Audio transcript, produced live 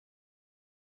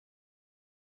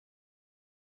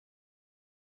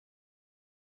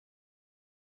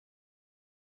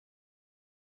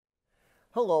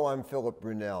Hello, I'm Philip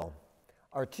Brunelle,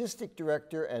 Artistic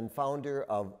Director and founder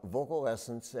of Vocal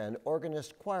Essence and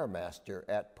organist choirmaster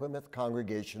at Plymouth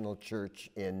Congregational Church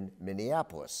in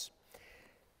Minneapolis.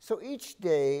 So each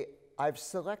day I've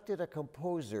selected a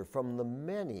composer from the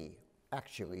many,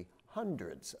 actually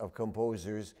hundreds of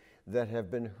composers that have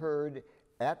been heard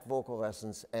at Vocal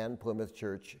Essence and Plymouth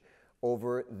Church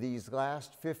over these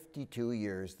last 52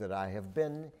 years that I have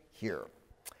been here.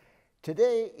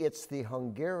 Today, it's the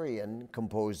Hungarian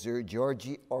composer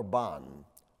György Orbán,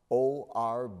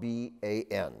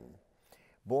 O-R-B-A-N.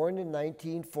 Born in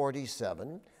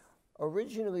 1947,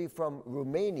 originally from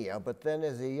Romania, but then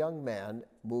as a young man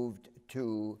moved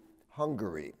to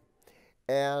Hungary.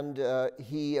 And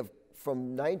he,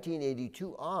 from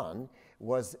 1982 on,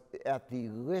 was at the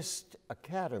Liszt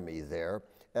Academy there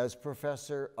as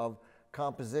professor of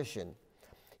composition.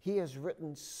 He has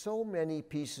written so many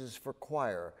pieces for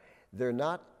choir. They're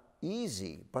not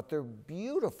easy, but they're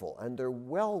beautiful and they're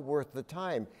well worth the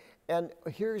time. And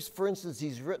here's, for instance,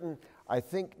 he's written, I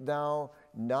think now,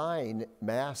 9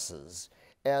 masses.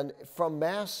 And from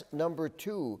Mass number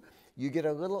 2, you get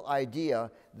a little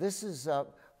idea. This is a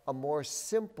more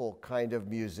simple kind of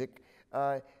music,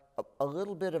 a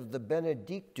little bit of the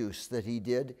Benedictus that he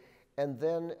did, and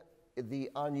then the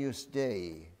Agnus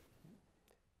Dei.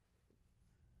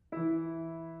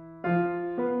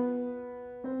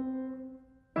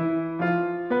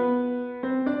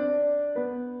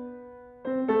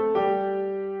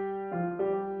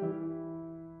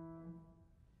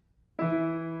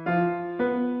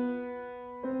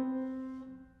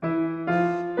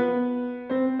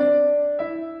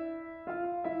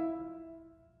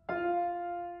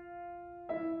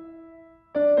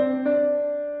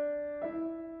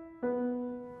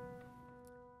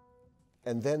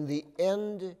 And then the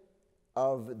end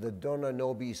of the Dona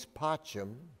Nobis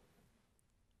Pacem,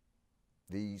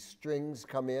 the strings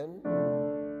come in,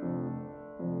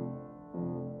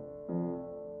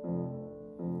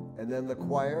 and then the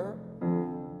choir.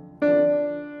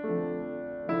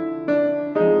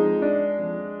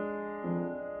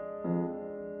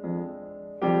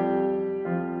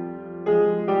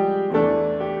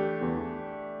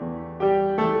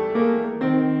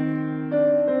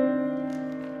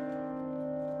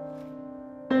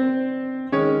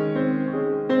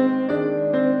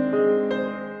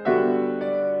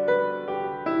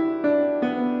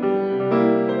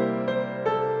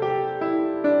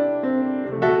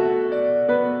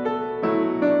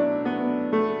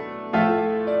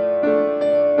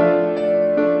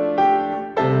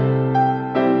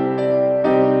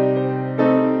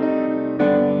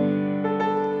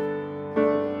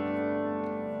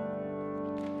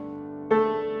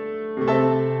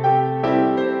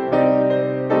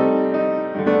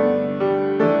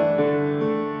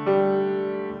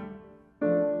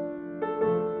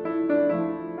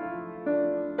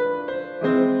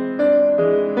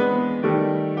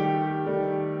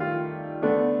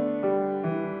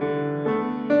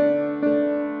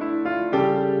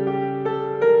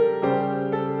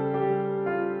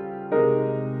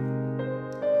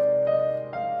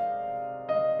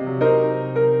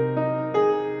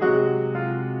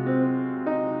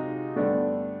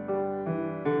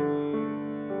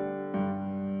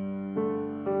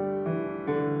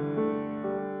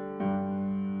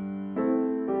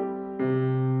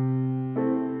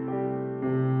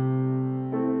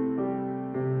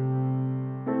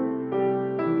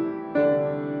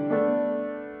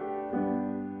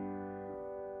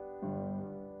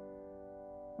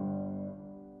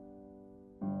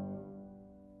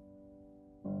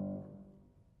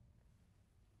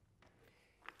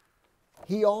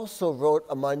 He also wrote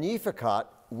a Magnificat,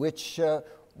 which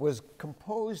was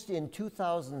composed in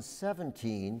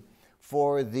 2017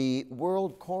 for the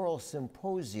World Choral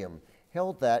Symposium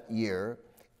held that year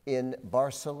in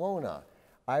Barcelona.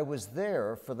 I was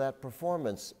there for that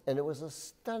performance, and it was a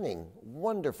stunning,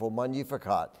 wonderful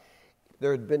Magnificat.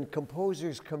 There had been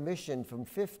composers commissioned from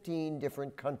 15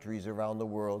 different countries around the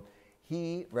world,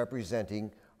 he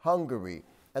representing Hungary.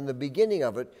 And the beginning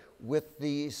of it with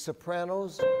the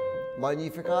sopranos,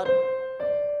 Magnificat.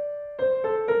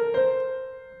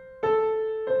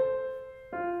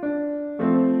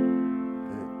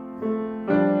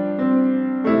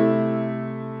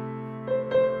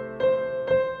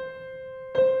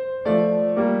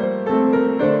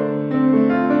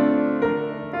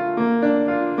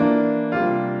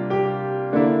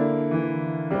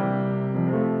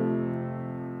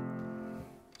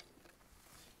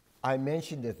 I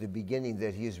mentioned at the beginning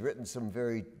that he has written some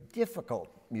very difficult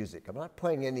music. I'm not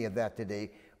playing any of that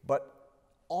today, but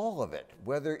all of it,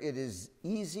 whether it is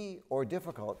easy or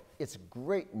difficult, it's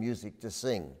great music to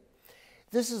sing.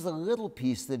 This is a little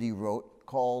piece that he wrote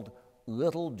called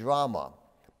Little Drama.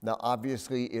 Now,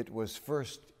 obviously, it was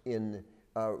first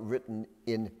written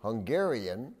in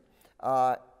Hungarian,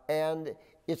 and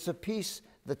it's a piece,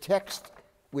 the text,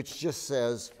 which just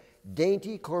says,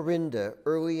 "Dainty Clorinda,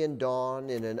 early in dawn,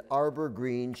 in an arbor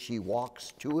green, she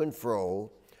walks to and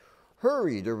fro.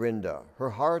 Hurry, Dorinda, her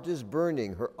heart is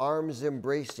burning, her arms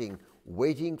embracing,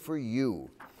 waiting for you."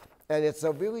 And it's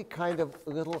a really kind of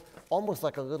little, almost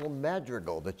like a little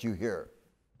madrigal that you hear.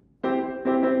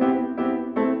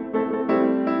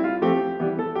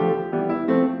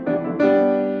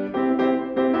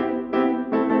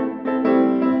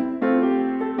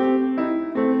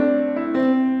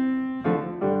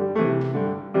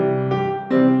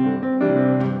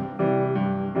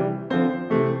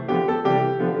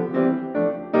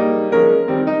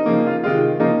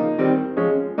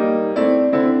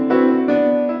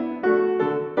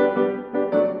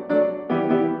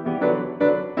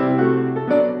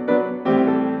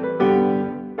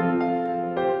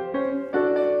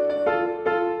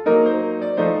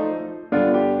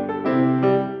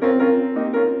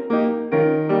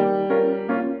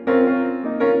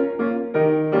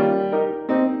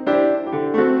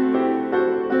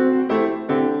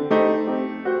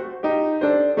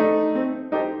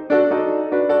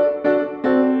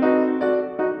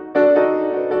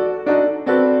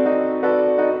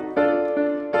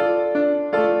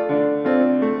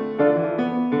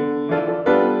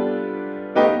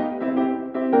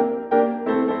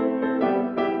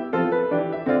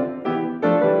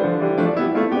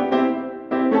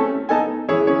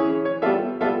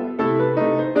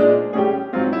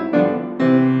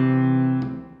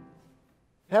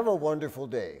 Have a wonderful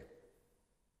day.